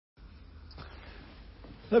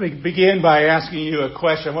Let me begin by asking you a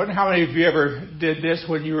question. I wonder how many of you ever did this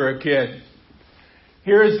when you were a kid.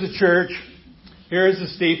 Here is the church. Here is the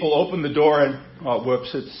steeple. Open the door and, oh,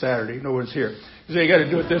 whoops, it's Saturday. No one's here. So you got to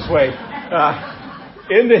do it this way.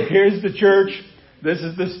 Here's the church. This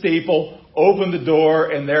is the steeple. Open the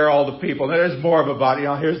door and there are all the people. Now there's more of a body.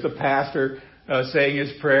 Here's the pastor saying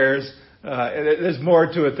his prayers. There's more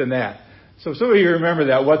to it than that. So some of you remember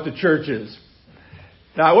that, what the church is.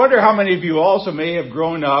 Now, I wonder how many of you also may have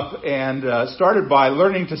grown up and started by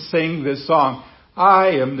learning to sing this song. I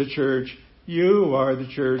am the church. You are the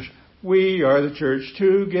church. We are the church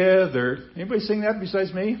together. Anybody sing that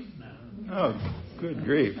besides me? No. Oh, good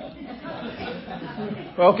grief.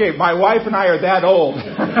 Okay, my wife and I are that old.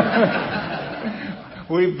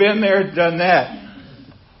 We've been there, done that.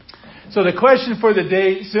 So the question for the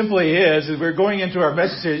day simply is, as we're going into our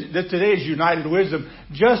message, that today is United Wisdom,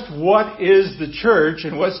 just what is the church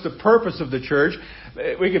and what's the purpose of the church?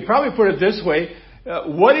 We could probably put it this way,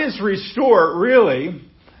 what is Restore really,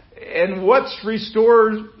 and what's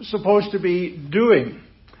Restore supposed to be doing?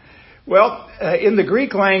 Well, in the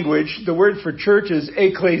Greek language, the word for church is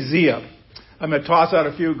ekklesia. I'm going to toss out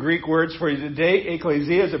a few Greek words for you today.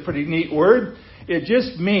 Ekklesia is a pretty neat word. It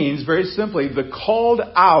just means, very simply, the called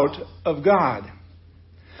out of God.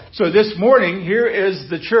 So this morning, here is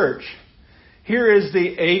the church. Here is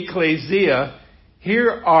the ekklesia. Here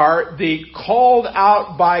are the called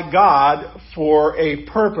out by God for a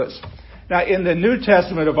purpose. Now, in the New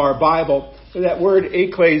Testament of our Bible, that word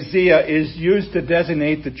ekklesia is used to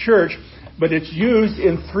designate the church, but it's used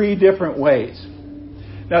in three different ways.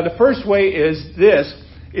 Now, the first way is this.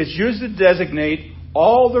 It's used to designate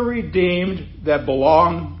all the redeemed that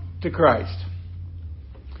belong to Christ.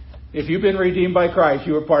 If you've been redeemed by Christ,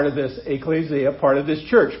 you are part of this ekklesia, part of this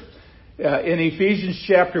church. In Ephesians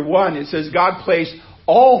chapter 1, it says, God placed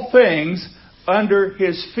all things under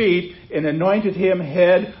his feet and anointed him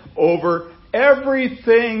head over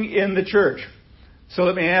everything in the church. So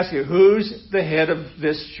let me ask you, who's the head of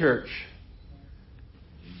this church?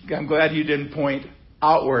 I'm glad you didn't point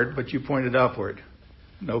outward, but you pointed upward.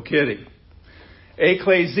 No kidding.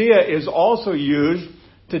 Ekklesia is also used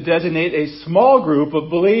to designate a small group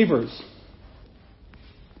of believers.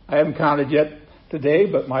 I haven't counted yet today,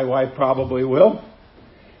 but my wife probably will.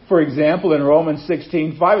 For example, in Romans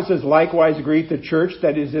 16:5, it says, likewise greet the church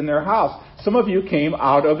that is in their house. Some of you came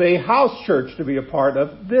out of a house church to be a part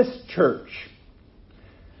of this church.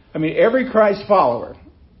 I mean, every Christ follower,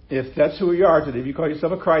 if that's who you are today, if you call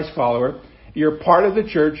yourself a Christ follower, you're part of the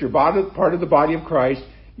church, you're part of the body of Christ,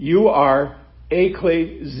 you are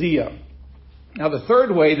ekklesia. Now, the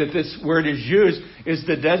third way that this word is used is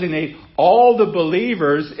to designate all the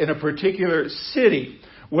believers in a particular city,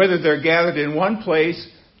 whether they're gathered in one place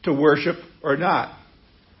to worship or not.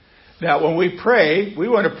 Now, when we pray, we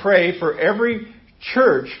want to pray for every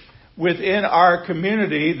church within our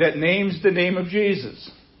community that names the name of Jesus.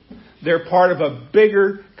 They're part of a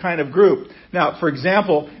bigger kind of group. Now, for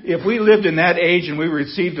example, if we lived in that age and we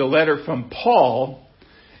received a letter from Paul,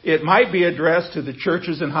 it might be addressed to the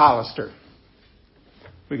churches in Hollister.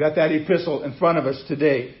 We got that epistle in front of us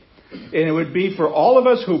today. And it would be for all of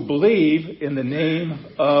us who believe in the name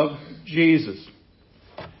of Jesus.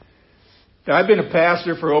 Now, I've been a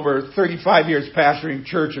pastor for over 35 years, pastoring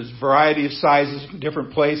churches, variety of sizes,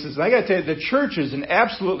 different places. And I got to tell you, the church is an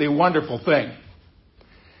absolutely wonderful thing.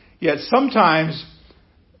 Yet sometimes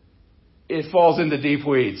it falls into deep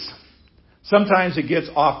weeds. Sometimes it gets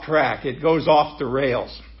off track. It goes off the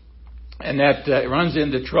rails. And that runs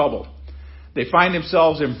into trouble. They find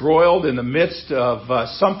themselves embroiled in the midst of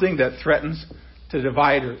something that threatens to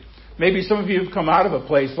divide her. Maybe some of you have come out of a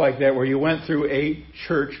place like that where you went through a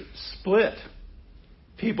church split.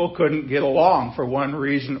 People couldn't get along for one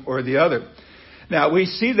reason or the other. Now, we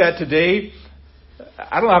see that today.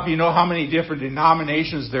 I don't know if you know how many different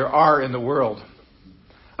denominations there are in the world.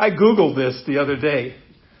 I Googled this the other day.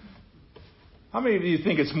 How many of you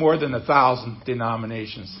think it's more than 1,000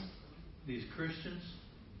 denominations? These Christians?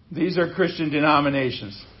 These are Christian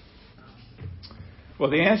denominations. Well,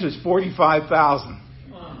 the answer is 45,000.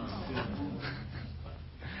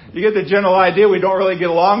 You get the general idea we don't really get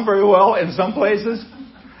along very well in some places?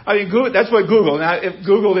 I mean, Google, that's what Google. Now, if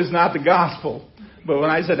Google is not the gospel. But when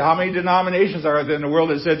I said how many denominations are there in the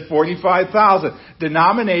world, it said 45,000.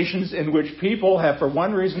 Denominations in which people have, for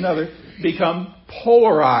one reason or another, become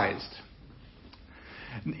polarized.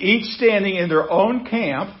 Each standing in their own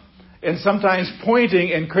camp and sometimes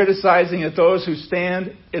pointing and criticizing at those who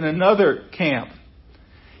stand in another camp.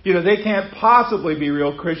 You know, they can't possibly be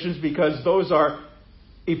real Christians because those are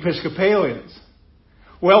Episcopalians.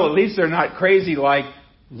 Well, at least they're not crazy like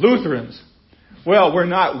Lutherans. Well, we're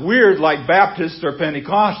not weird like Baptists or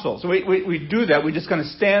Pentecostals. So we do that. We just kind of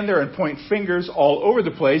stand there and point fingers all over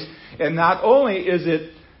the place. And not only is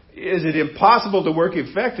it impossible to work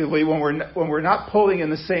effectively when we're not pulling in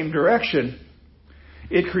the same direction,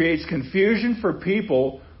 it creates confusion for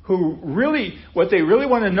people who what they really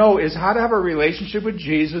want to know is how to have a relationship with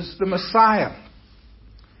Jesus, the Messiah.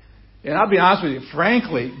 And I'll be honest with you,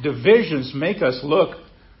 frankly, divisions make us look,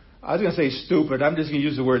 I was going to say stupid, I'm just going to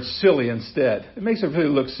use the word silly instead. It makes it really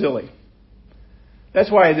look silly.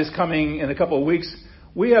 That's why in a couple of weeks,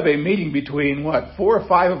 we have a meeting between, 4 or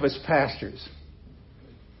 5 of us pastors.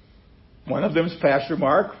 One of them is Pastor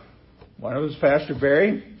Mark, one of them is Pastor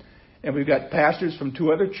Barry, and we've got pastors from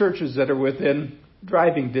 2 other churches that are within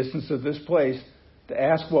driving distance of this place to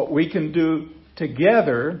ask what we can do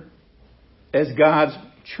together as God's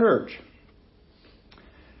church.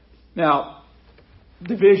 Now,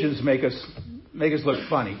 divisions make us look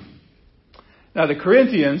funny. Now, the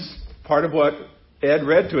Corinthians, part of what Ed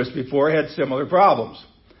read to us before, had similar problems.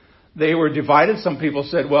 They were divided. Some people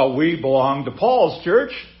said, well, we belong to Paul's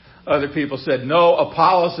church. Other people said, no,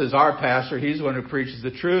 Apollos is our pastor. He's the one who preaches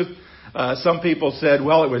the truth. Some people said,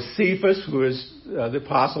 well, it was Cephas, who is the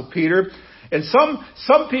Apostle Peter. And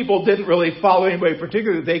some people didn't really follow anybody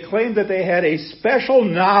particularly. They claimed that they had a special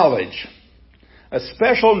knowledge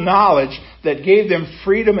that gave them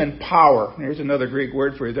freedom and power. Here's another Greek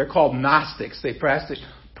word for you. They're called Gnostics. They practice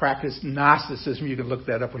Gnosticism. You can look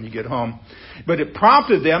that up when you get home. But it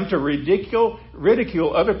prompted them to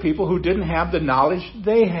ridicule other people who didn't have the knowledge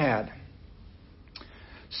they had.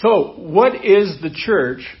 So, what is the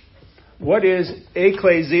church? What is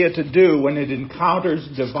ecclesia to do when it encounters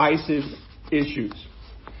divisive issues?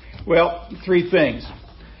 Well, 3 things.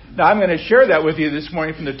 Now, I'm going to share that with you this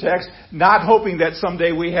morning from the text, not hoping that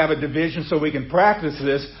someday we have a division so we can practice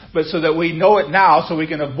this, but so that we know it now so we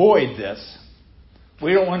can avoid this.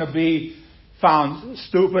 We don't want to be found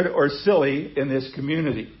stupid or silly in this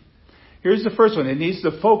community. Here's the first one. It needs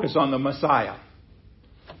to focus on the Messiah.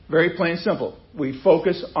 Very plain and simple. We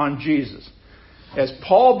focus on Jesus. As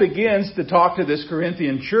Paul begins to talk to this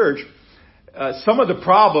Corinthian church, some of the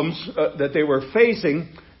problems that they were facing,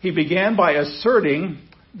 he began by asserting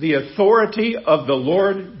the authority of the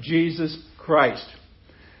Lord Jesus Christ.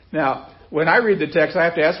 Now, when I read the text, I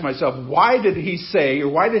have to ask myself, why did he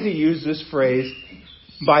use this phrase,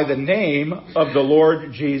 by the name of the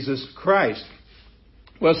Lord Jesus Christ?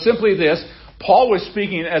 Well, simply this. Paul was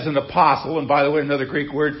speaking as an apostle, and by the way, another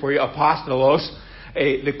Greek word for you, apostolos,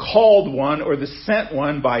 the called one or the sent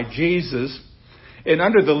one by Jesus. And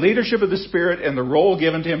under the leadership of the Spirit and the role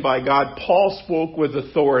given to him by God, Paul spoke with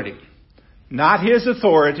authority. Not his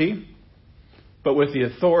authority, but with the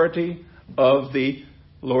authority of the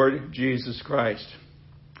Lord Jesus Christ.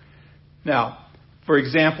 Now, for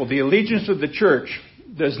example, the allegiance of the church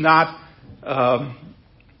does not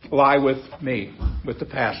lie with me, with the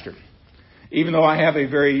pastor. Even though I have a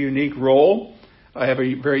very unique role, I have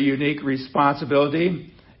a very unique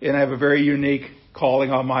responsibility, and I have a very unique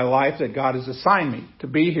calling on my life that God has assigned me to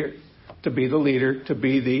be here, to be the leader, to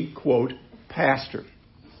be the, quote, pastor.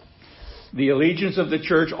 The allegiance of the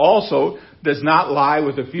church also does not lie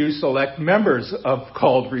with a few select members of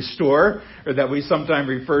called Restore, or that we sometimes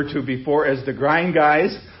refer to before as the grind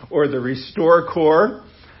guys or the Restore Corps,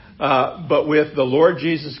 but with the Lord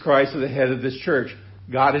Jesus Christ as the head of this church.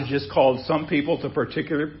 God has just called some people to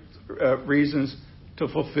particular reasons to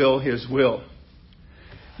fulfill His will.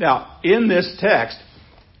 Now, in this text,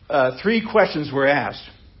 3 questions were asked.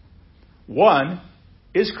 1,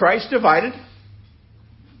 is Christ divided?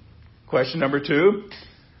 Question number 2,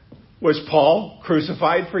 was Paul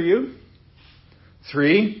crucified for you?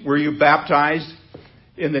 3, were you baptized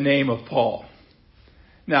in the name of Paul?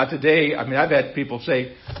 Now today, I've had people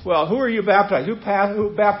say, well, who are you baptized? Who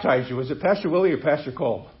baptized you? Was it Pastor Willie or Pastor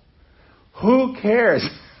Cole? Who cares?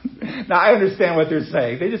 Now I understand what they're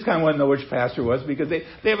saying. They just kind of want to know which pastor it was because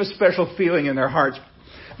they have a special feeling in their hearts.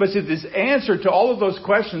 But see, this answer to all of those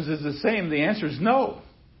questions is the same. The answer is no.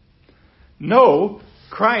 No,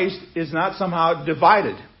 Christ is not somehow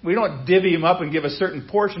divided. We don't divvy him up and give a certain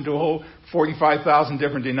portion to a whole 45,000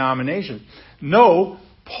 different denominations. No,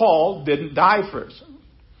 Paul didn't die for us.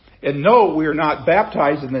 And no, we are not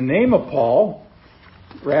baptized in the name of Paul.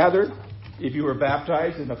 Rather, if you were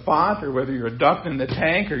baptized in the font, or whether you were dunked in the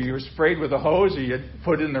tank, or you were sprayed with a hose, or you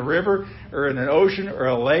put in the river, or in an ocean, or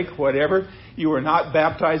a lake, whatever, you were not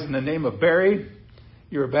baptized in the name of Barry.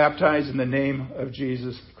 You were baptized in the name of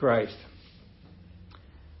Jesus Christ.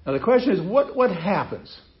 Now the question is, what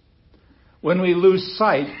happens when we lose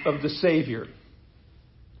sight of the Savior?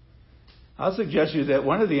 I'll suggest to you that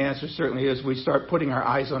one of the answers certainly is we start putting our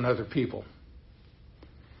eyes on other people.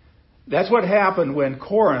 That's what happened when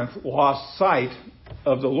Corinth lost sight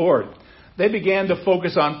of the Lord. They began to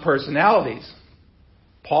focus on personalities.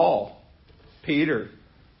 Paul, Peter,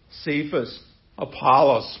 Cephas,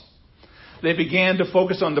 Apollos. They began to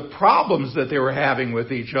focus on the problems that they were having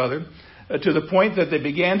with each other, to the point that they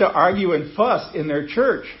began to argue and fuss in their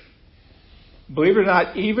church. Believe it or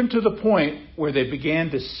not, even to the point where they began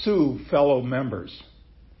to sue fellow members.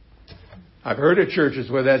 I've heard of churches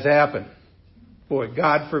where that's happened. Boy,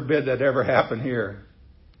 God forbid that ever happen here.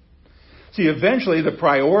 See, eventually the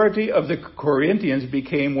priority of the Corinthians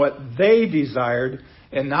became what they desired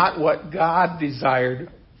and not what God desired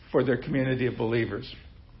for their community of believers.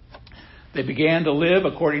 They began to live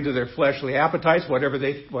according to their fleshly appetites, whatever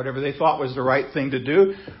they thought was the right thing to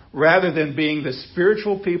do, rather than being the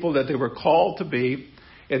spiritual people that they were called to be.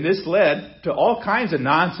 And this led to all kinds of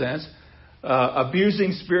nonsense,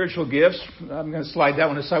 abusing spiritual gifts. I'm going to slide that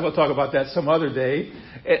one aside. We'll talk about that some other day.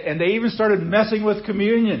 And they even started messing with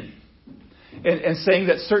communion and saying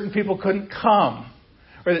that certain people couldn't come,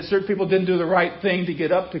 or that certain people didn't do the right thing to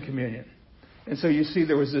get up to communion. And so you see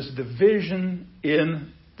there was this division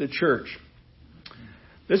in the church.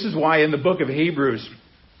 This is why in the book of Hebrews,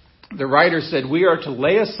 the writer said, we are to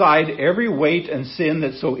lay aside every weight and sin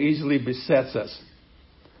that so easily besets us.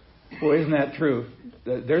 Boy, isn't that true?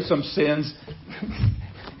 There's some sins.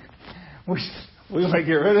 We want to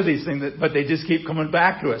get rid of these things, but they just keep coming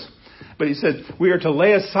back to us. But he said, we are to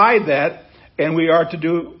lay aside that, and we are to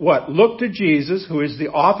do what? Look to Jesus, who is the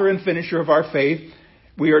author and finisher of our faith.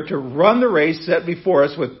 We are to run the race set before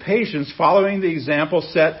us with patience, following the example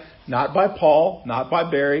set not by Paul, not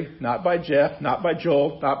by Barry, not by Jeff, not by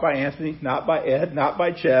Joel, not by Anthony, not by Ed, not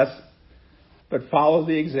by Chess, but follow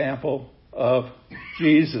the example of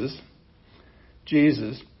Jesus.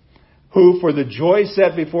 Jesus, who for the joy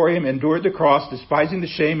set before him endured the cross, despising the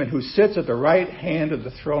shame, and who sits at the right hand of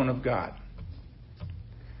the throne of God.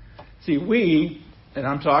 See, we, and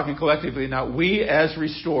I'm talking collectively now, we as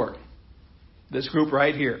Restore, this group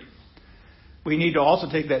right here, we need to also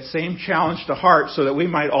take that same challenge to heart so that we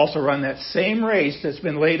might also run that same race that's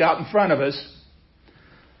been laid out in front of us,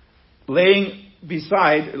 laying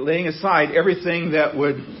aside everything that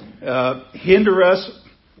would hinder us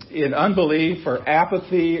in unbelief or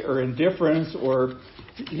apathy or indifference or,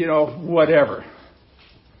 whatever.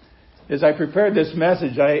 As I prepared this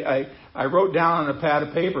message, I wrote down on a pad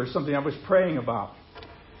of paper something I was praying about.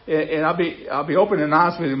 And I'll be open and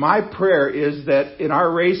honest with you. My prayer is that in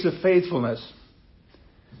our race of faithfulness,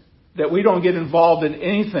 that we don't get involved in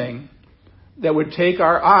anything that would take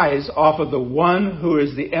our eyes off of the one who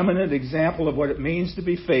is the eminent example of what it means to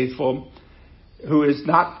be faithful, who is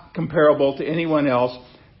not comparable to anyone else.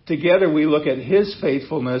 Together we look at his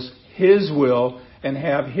faithfulness, his will, and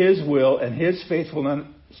have his will and his faithfulness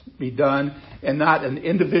be done, and not an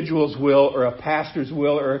individual's will or a pastor's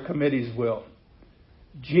will or a committee's will.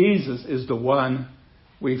 Jesus is the one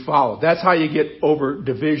we follow. That's how you get over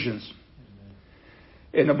divisions.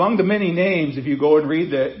 And among the many names, if you go and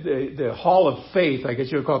read the Hall of Faith, I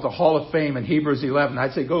guess you would call it the Hall of Fame in Hebrews 11,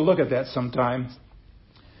 I'd say go look at that sometime.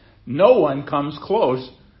 No one comes close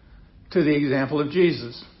to the example of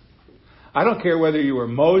Jesus. I don't care whether you were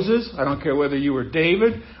Moses, I don't care whether you were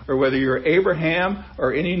David, or whether you were Abraham,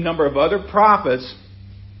 or any number of other prophets,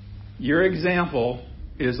 your example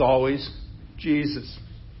is always Jesus.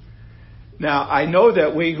 Now, I know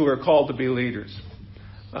that we who are called to be leaders,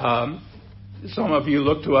 some of you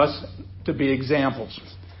look to us to be examples.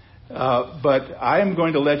 But I am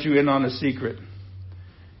going to let you in on a secret.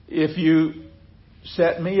 If you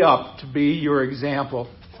set me up to be your example,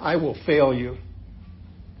 I will fail you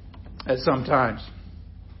at some times.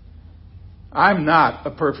 I'm not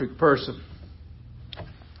a perfect person.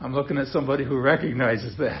 I'm looking at somebody who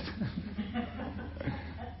recognizes that.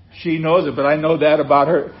 She knows it, but I know that about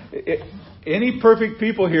her. Any perfect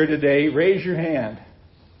people here today, raise your hand.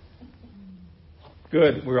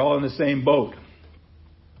 Good. We're all in the same boat.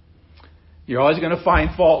 You're always going to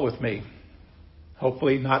find fault with me.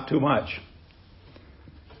 Hopefully not too much.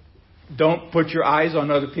 Don't put your eyes on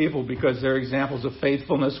other people because their examples of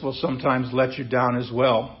faithfulness will sometimes let you down as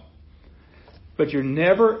well. But you're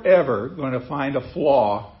never, ever going to find a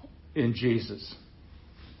flaw in Jesus.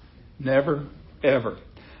 Never, ever.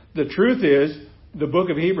 The truth is, the book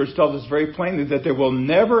of Hebrews tells us very plainly that there will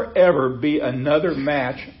never, ever be another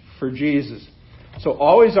match for Jesus. So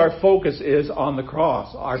always our focus is on the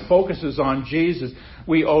cross. Our focus is on Jesus.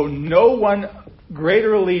 We owe no one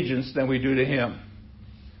greater allegiance than we do to Him.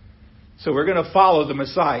 So we're going to follow the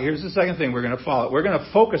Messiah. Here's the second thing we're going to follow. We're going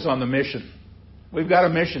to focus on the mission. We've got a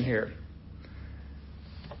mission here.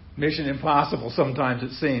 Mission impossible sometimes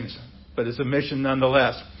it seems, but it's a mission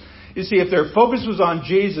nonetheless. You see, if their focus was on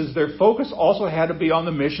Jesus, their focus also had to be on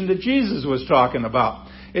the mission that Jesus was talking about.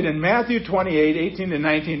 And in Matthew 28, 18 to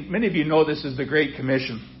 19, many of you know this is the Great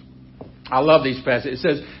Commission. I love these passages. It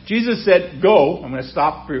says, Jesus said, go. I'm going to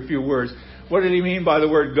stop for a few words. What did he mean by the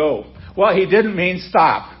word go? Well, he didn't mean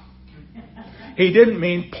stop. He didn't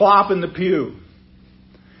mean plop in the pew.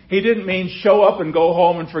 He didn't mean show up and go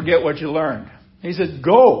home and forget what you learned. He said,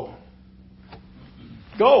 go.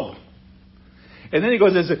 Go. And then he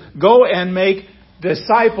goes, go and make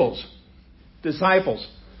disciples. Disciples.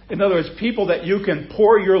 In other words, people that you can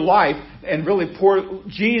pour your life and really pour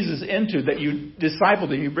Jesus into, that you disciple,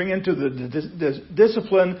 that you bring into the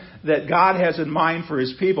discipline that God has in mind for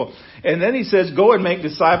His people. And then he says, go and make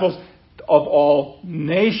disciples of all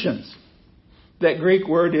nations. That Greek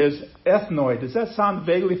word is ethnoi. Does that sound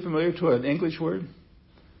vaguely familiar to an English word?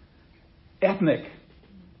 Ethnic.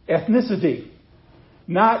 Ethnicity.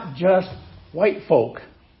 Not just white folk.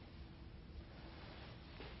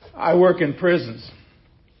 I work in prisons.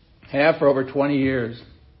 Have for over 20 years.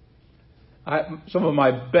 Some of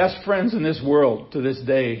my best friends in this world to this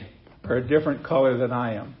day are a different color than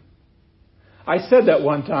I am. I said that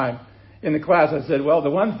one time in the class. I said, well, the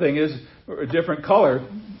one thing is a different color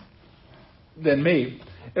than me.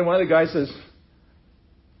 And one of the guys says,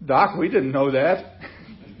 Doc, we didn't know that.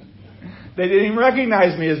 They didn't even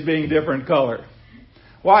recognize me as being different color.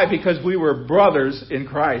 Why? Because we were brothers in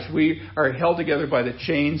Christ. We are held together by the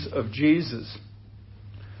chains of Jesus.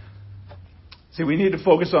 See, we need to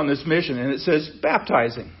focus on this mission. And it says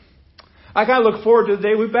baptizing. I kind of look forward to the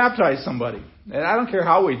day we baptize somebody. And I don't care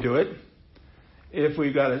how we do it. If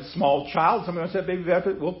we've got a small child, somebody wants that baby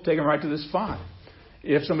baptized, we'll take them right to this font.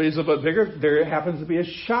 If somebody's a little bit bigger, there happens to be a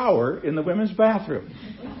shower in the women's bathroom.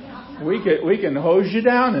 We can hose you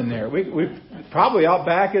down in there. We probably out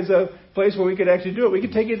back is a place where we could actually do it. We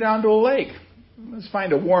could take you down to a lake. Let's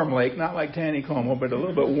find a warm lake, not like Taneycomo, but a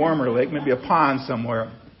little bit warmer lake, maybe a pond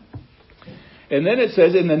somewhere. And then it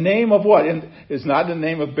says, in the name of what? It's not in the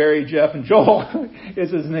name of Barry, Jeff, and Joel.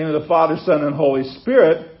 It's in the name of the Father, Son, and Holy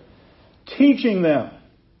Spirit, teaching them.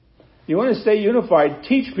 You want to stay unified,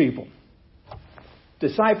 teach people.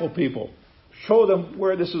 Disciple people. Show them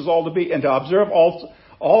where this is all to be, and to observe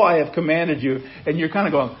all I have commanded you. And you're kind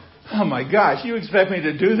of going, oh my gosh, you expect me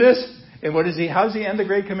to do this? And how does he end the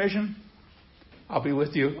Great Commission? I'll be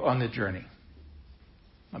with you on the journey.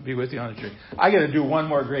 I'll be with you on the journey. I got to do one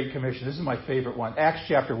more Great Commission. This is my favorite one. Acts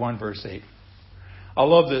chapter 1, verse 8. I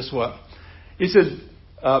love this one. He says,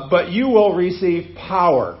 but you will receive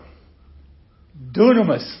power.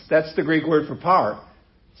 Dunamis. That's the Greek word for power.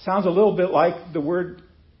 Sounds a little bit like the word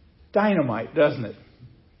dynamite, doesn't it?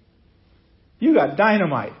 You got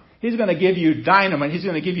dynamite. He's going to give you dynamite. He's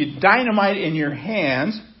going to give you dynamite in your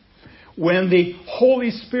hands when the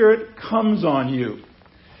Holy Spirit comes on you.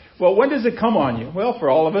 Well, when does it come on you? Well, for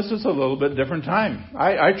all of us, it's a little bit different time.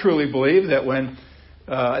 I truly believe that when,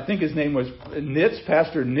 I think his name was Nitz,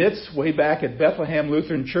 Pastor Nitz, way back at Bethlehem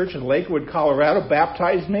Lutheran Church in Lakewood, Colorado,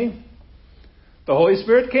 baptized me, the Holy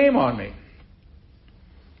Spirit came on me.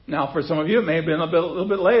 Now, for some of you, it may have been a little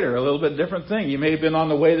bit later, a little bit different thing. You may have been on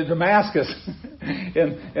the way to Damascus,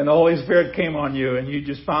 and the Holy Spirit came on you, and you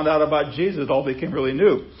just found out about Jesus. It all became really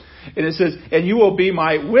new. And it says, and you will be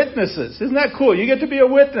my witnesses. Isn't that cool? You get to be a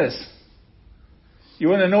witness. You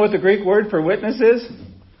want to know what the Greek word for witness is?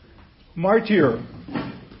 Martyr.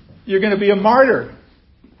 You're going to be a martyr.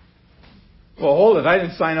 Well, hold it. I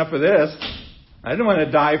didn't sign up for this. I didn't want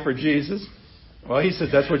to die for Jesus. Well, he said,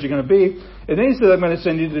 that's what you're going to be. And then he said, I'm going to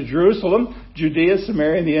send you to Jerusalem, Judea,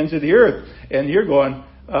 Samaria, and the ends of the earth. And you're going,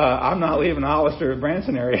 I'm not leaving the Hollister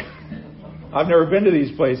Branson area. I've never been to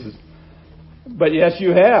these places. But yes,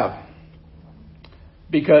 you have.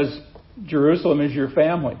 Because Jerusalem is your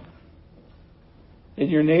family. In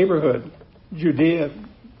your neighborhood. Judea.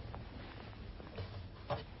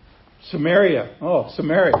 Samaria. Oh,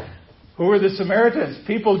 Samaria. Who were the Samaritans?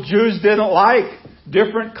 People Jews didn't like.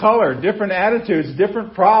 Different color, different attitudes,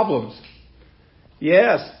 different problems.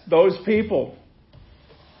 Yes, those people.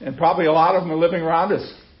 And probably a lot of them are living around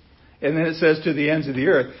us. And then it says to the ends of the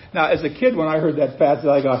earth. Now, as a kid, when I heard that passage,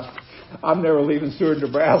 I go, I'm never leaving Seward,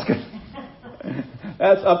 Nebraska.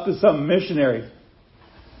 That's up to some missionary.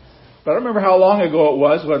 But I remember how long ago it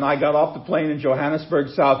was when I got off the plane in Johannesburg,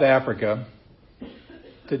 South Africa,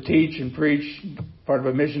 to teach and preach, part of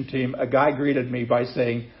a mission team. A guy greeted me by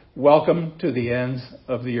saying, welcome to the ends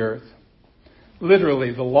of the earth.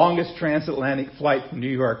 Literally, the longest transatlantic flight from New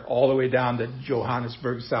York all the way down to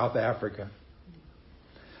Johannesburg, South Africa.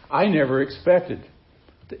 I never expected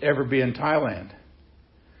to ever be in Thailand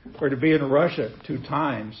or to be in Russia 2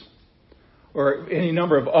 times or any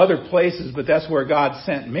number of other places, but that's where God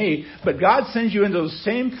sent me. But God sends you into those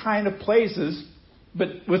same kind of places, but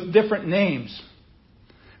with different names.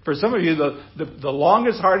 For some of you, the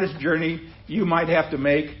longest, hardest journey you might have to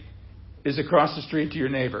make is across the street to your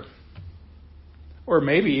neighbor. Or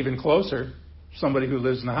maybe even closer, somebody who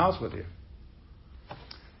lives in the house with you.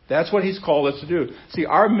 That's what He's called us to do. See,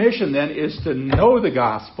 our mission then is to know the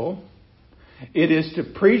gospel. It is to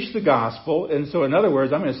preach the gospel. And so in other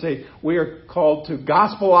words, I'm going to say we are called to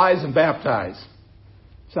gospelize and baptize.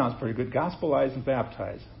 Sounds pretty good. Gospelize and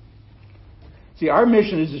baptize. See, our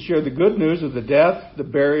mission is to share the good news of the death, the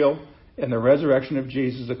burial, and the resurrection of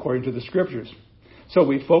Jesus according to the Scriptures. So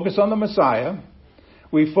we focus on the Messiah.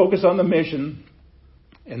 We focus on the mission.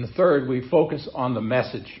 And the third, we focus on the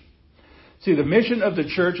message. See, the mission of the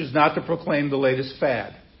church is not to proclaim the latest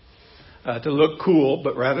fad, to look cool,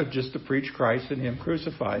 but rather just to preach Christ and Him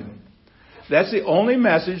crucified. That's the only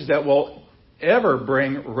message that will ever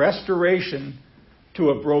bring restoration to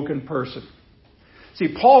a broken person.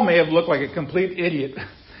 See, Paul may have looked like a complete idiot,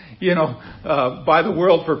 by the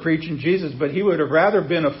world for preaching Jesus, but he would have rather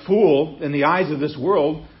been a fool in the eyes of this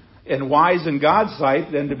world and wise in God's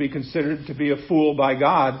sight than to be considered to be a fool by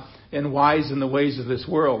God and wise in the ways of this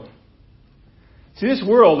world. See, this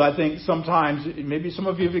world, I think sometimes, maybe some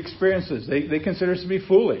of you have experienced this, they consider us to be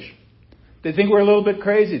foolish. They think we're a little bit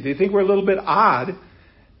crazy. They think we're a little bit odd.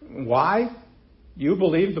 Why? You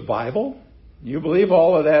believe the Bible? You believe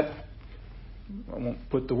all of that? I won't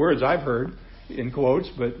put the words I've heard in quotes,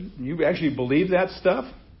 but you actually believe that stuff?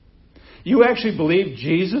 You actually believe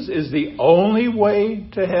Jesus is the only way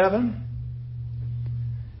to heaven?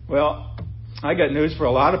 Well, I got news for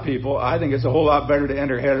a lot of people. I think it's a whole lot better to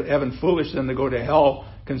enter heaven foolish than to go to hell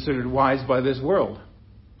considered wise by this world.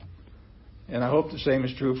 And I hope the same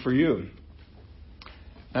is true for you.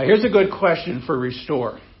 Now, here's a good question for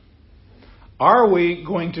Restore. Are we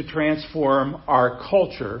going to transform our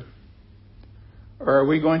culture, or are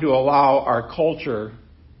we going to allow our culture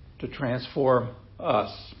to transform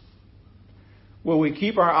us? Will we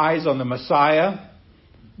keep our eyes on the Messiah,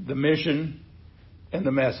 the mission, and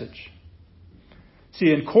the message?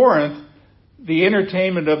 See, in Corinth, the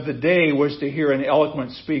entertainment of the day was to hear an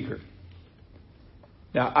eloquent speaker.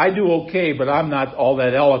 Now, I do okay, but I'm not all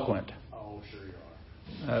that eloquent. Oh, sure you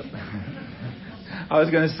are. I was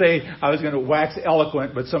going to wax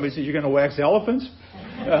eloquent, but somebody said, you're going to wax elephants?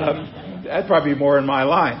 That'd probably be more in my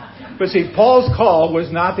line. But see, Paul's call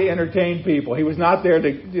was not to entertain people. He was not there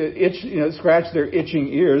to scratch their itching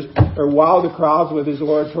ears or wow the crowds with his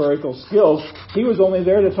oratorical skills. He was only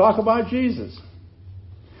there to talk about Jesus.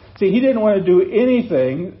 See, he didn't want to do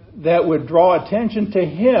anything that would draw attention to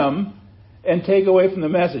him and take away from the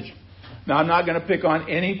message. Now, I'm not going to pick on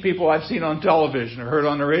any people I've seen on television or heard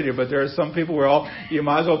on the radio, but there are some people where you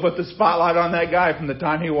might as well put the spotlight on that guy from the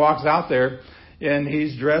time he walks out there and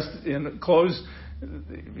he's dressed in clothes.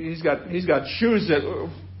 He's got shoes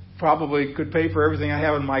that probably could pay for everything I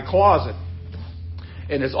have in my closet.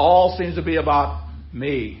 And it all seems to be about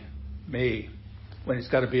me, when it's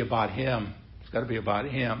got to be about him. It's got to be about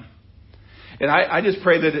him. And I just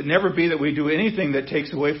pray that it never be that we do anything that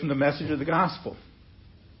takes away from the message of the gospel.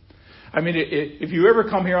 I mean, if you ever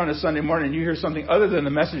come here on a Sunday morning and you hear something other than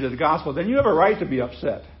the message of the gospel, then you have a right to be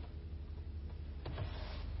upset.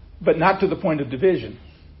 But not to the point of division.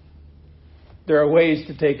 There are ways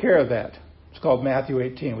to take care of that. It's called Matthew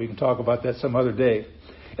 18. We can talk about that some other day.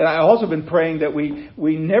 And I've also been praying that we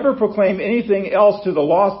never proclaim anything else to the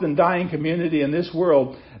lost and dying community in this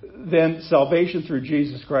world than salvation through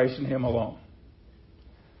Jesus Christ and Him alone.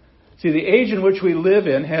 See, the age in which we live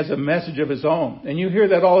in has a message of its own. And you hear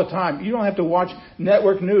that all the time. You don't have to watch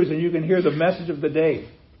network news and you can hear the message of the day.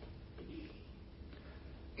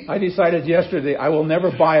 I decided yesterday I will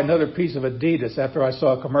never buy another piece of Adidas after I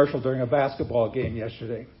saw a commercial during a basketball game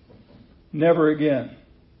yesterday. Never again.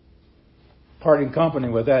 Parting company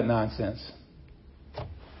with that nonsense.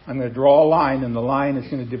 I'm going to draw a line, and the line is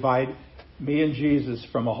going to divide me and Jesus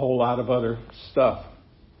from a whole lot of other stuff.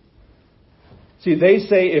 See, they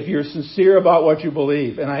say if you're sincere about what you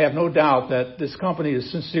believe, and I have no doubt that this company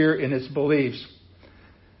is sincere in its beliefs,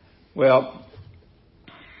 well,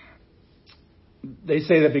 they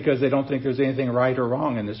say that because they don't think there's anything right or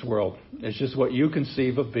wrong in this world. It's just what you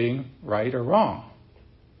conceive of being right or wrong.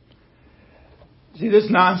 See, this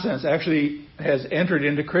nonsense actually has entered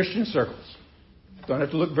into Christian circles. Don't have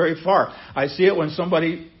to look very far. I see it when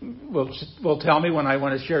somebody will tell me when I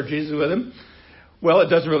want to share Jesus with them. Well, it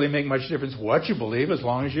doesn't really make much difference what you believe as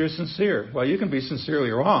long as you're sincere. Well, you can be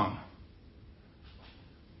sincerely wrong.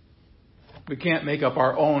 We can't make up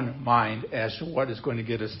our own mind as to what is going to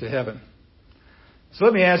get us to heaven. So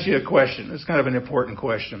let me ask you a question. It's kind of an important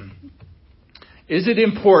question. Is it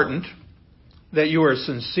important that you are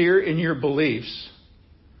sincere in your beliefs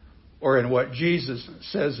or in what Jesus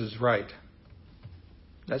says is right?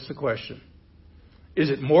 That's the question. Is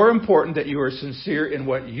it more important that you are sincere in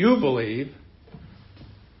what you believe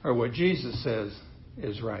or what Jesus says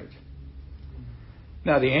is right?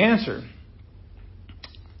 Now the answer,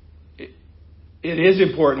 it is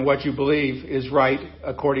important what you believe is right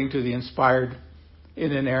according to the inspired,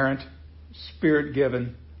 inerrant,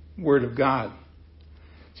 Spirit-given Word of God.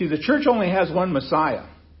 See, the church only has one Messiah,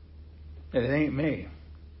 and it ain't me.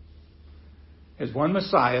 There's one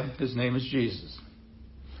Messiah, his name is Jesus.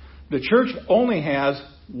 The church only has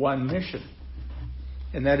one mission,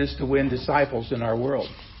 and that is to win disciples in our world.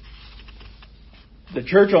 The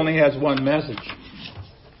church only has one message.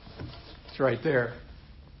 It's right there.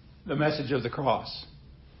 The message of the cross.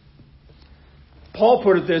 Paul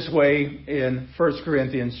put it this way in 1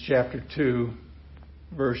 Corinthians chapter 2,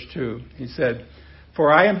 verse 2. He said,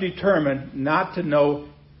 "For I am determined not to know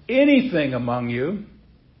anything among you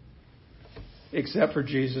except for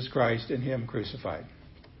Jesus Christ and Him crucified."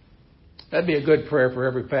 That'd be a good prayer for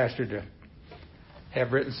every pastor to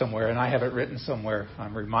have written somewhere, and I have it written somewhere.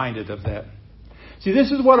 I'm reminded of that. See,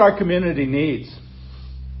 this is what our community needs.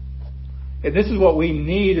 And this is what we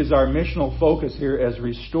need as our missional focus here as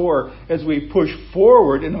Restore, as we push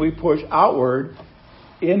forward and we push outward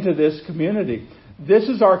into this community. This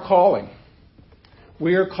is our calling.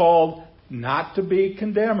 We are called not to be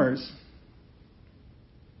condemners.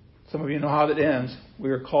 Some of you know how that ends. We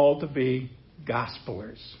are called to be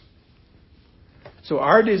gospelers. So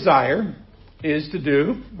our desire is to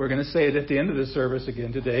do, we're going to say it at the end of the service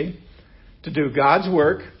again today, to do God's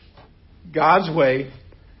work, God's way,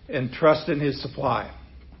 and trust in His supply.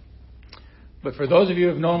 But for those of you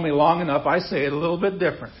who have known me long enough, I say it a little bit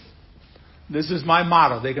different. This is my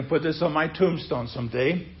motto. They can put this on my tombstone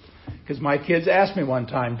someday. Because my kids asked me one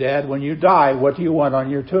time, "Dad, when you die, what do you want on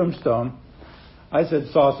your tombstone?" I said,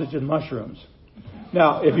 "Sausage and mushrooms."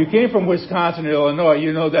 Now, if you came from Wisconsin or Illinois,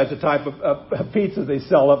 you know that's the type of pizza they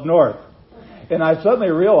sell up north. And I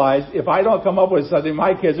suddenly realized if I don't come up with something,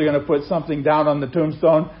 my kids are going to put something down on the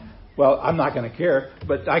tombstone. Well, I'm not going to care,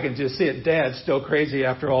 but I can just see it. Dad's still crazy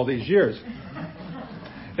after all these years.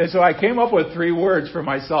 And so I came up with 3 words for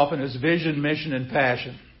myself, and it's vision, mission, and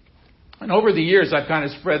passion. And over the years, I've kind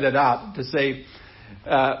of spread that out to say,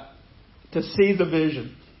 to see the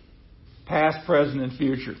vision, past, present, and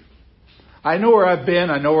future. I know where I've been,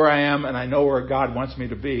 I know where I am, and I know where God wants me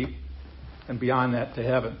to be, and beyond that to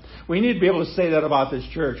heaven. We need to be able to say that about this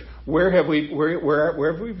church. Where have we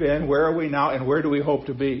been? Where are we now? And where do we hope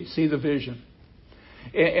to be? See the vision.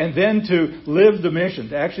 And then to live the mission,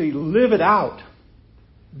 to actually live it out.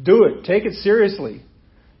 Do it. Take it seriously.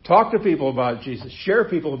 Talk to people about Jesus. Share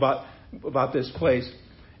people about this place.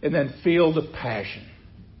 And then feel the passion.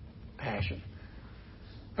 Passion.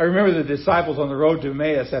 I remember the disciples on the road to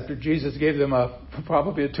Emmaus after Jesus gave them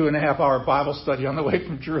probably a 2.5-hour Bible study on the way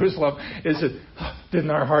from Jerusalem. It said, "Didn't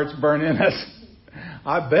our hearts burn in us?"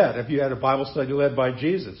 I bet if you had a Bible study led by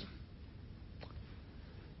Jesus.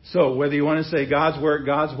 So whether you want to say God's work,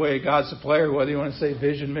 God's way, God's supply, or whether you want to say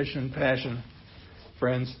vision, mission, passion,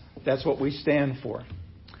 friends, that's what we stand for.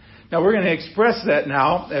 Now we're going to express that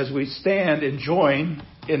now as we stand and join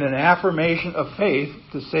in an affirmation of faith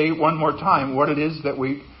to say one more time what it is that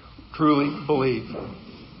we truly believe.